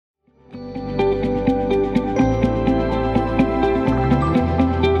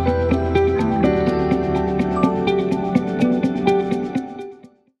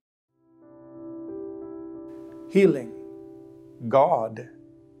healing. God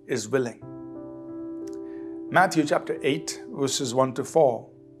is willing. Matthew chapter 8, verses 1 to 4.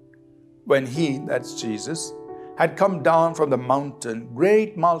 When he, that's Jesus, had come down from the mountain,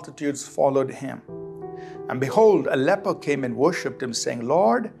 great multitudes followed him. And behold, a leper came and worshipped him, saying,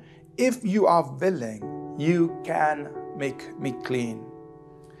 Lord, if you are willing, you can make me clean.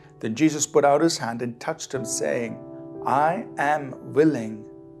 Then Jesus put out his hand and touched him, saying, I am willing,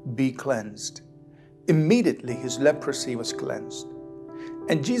 be cleansed. Immediately his leprosy was cleansed.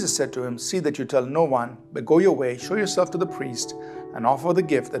 And Jesus said to him, see that you tell no one, but go your way, show yourself to the priest, and offer the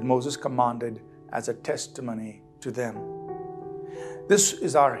gift that Moses commanded as a testimony to them. This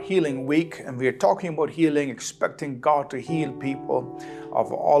is our healing week, and we are talking about healing, expecting God to heal people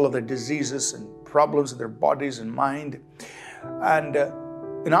of all of their diseases and problems in their bodies and mind. And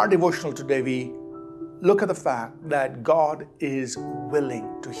in our devotional today, we look at the fact that God is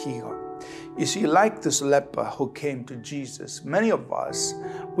willing to heal. You see, like this leper who came to Jesus, many of us,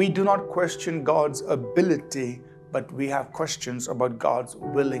 we do not question God's ability, but we have questions about God's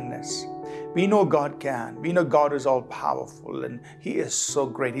willingness. We know God can. We know God is all-powerful and He is so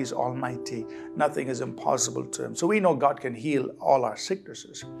great. He's almighty. Nothing is impossible to Him. So we know God can heal all our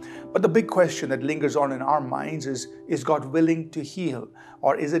sicknesses. But the big question that lingers on in our minds is God willing to heal?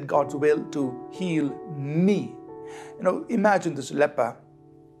 Or is it God's will to heal me? You know, imagine this leper,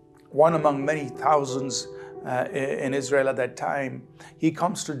 one among many thousands in Israel at that time. He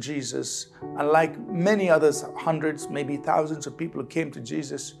comes to Jesus, and like many others, hundreds, maybe thousands of people who came to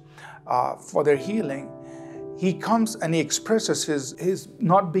Jesus for their healing, he comes and he expresses his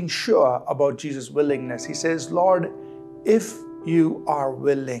not being sure about Jesus' willingness. He says, Lord, if you are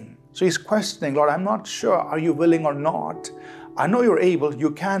willing. So he's questioning, Lord, I'm not sure, are you willing or not? I know you're able,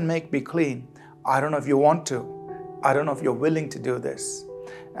 you can make me clean. I don't know if you want to. I don't know if you're willing to do this.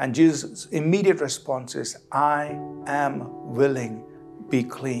 And Jesus' immediate response is, I am willing, be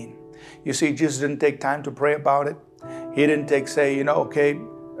clean. You see, Jesus didn't take time to pray about it. He didn't say, okay,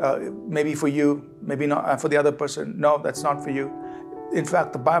 maybe for you, maybe not for the other person. No, that's not for you. In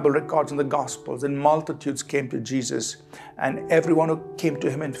fact, the Bible records in the Gospels, and multitudes came to Jesus, and everyone who came to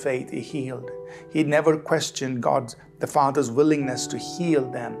Him in faith, He healed. He never questioned the Father's willingness to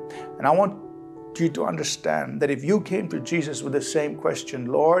heal them. And I want you to understand that if you came to Jesus with the same question,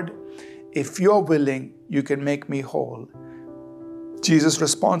 Lord, if you're willing, you can make me whole. Jesus'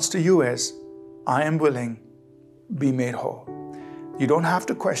 response to you is, I am willing, be made whole. You don't have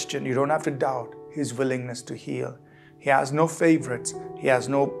to question, you don't have to doubt His willingness to heal. He has no favorites, He has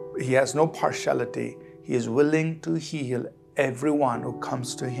no partiality. He is willing to heal everyone who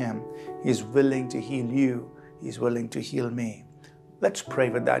comes to Him. He is willing to heal you. He is willing to heal me. Let's pray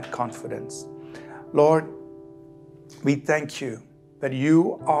with that confidence. Lord, we thank you that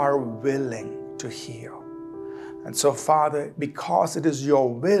you are willing to heal. And so, Father, because it is your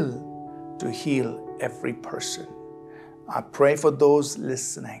will to heal every person, I pray for those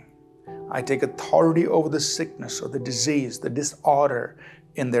listening. I take authority over the sickness or the disease, the disorder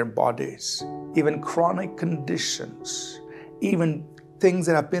in their bodies, even chronic conditions, even things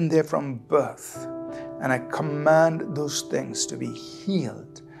that have been there from birth. And I command those things to be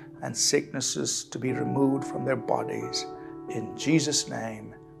healed and sicknesses to be removed from their bodies. In Jesus'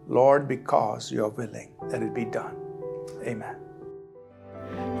 name, Lord, because you are willing, let it be done. Amen.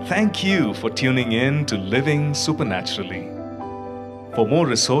 Thank you for tuning in to Living Supernaturally. For more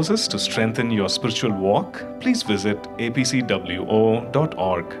resources to strengthen your spiritual walk, please visit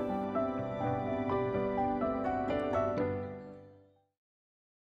apcwo.org.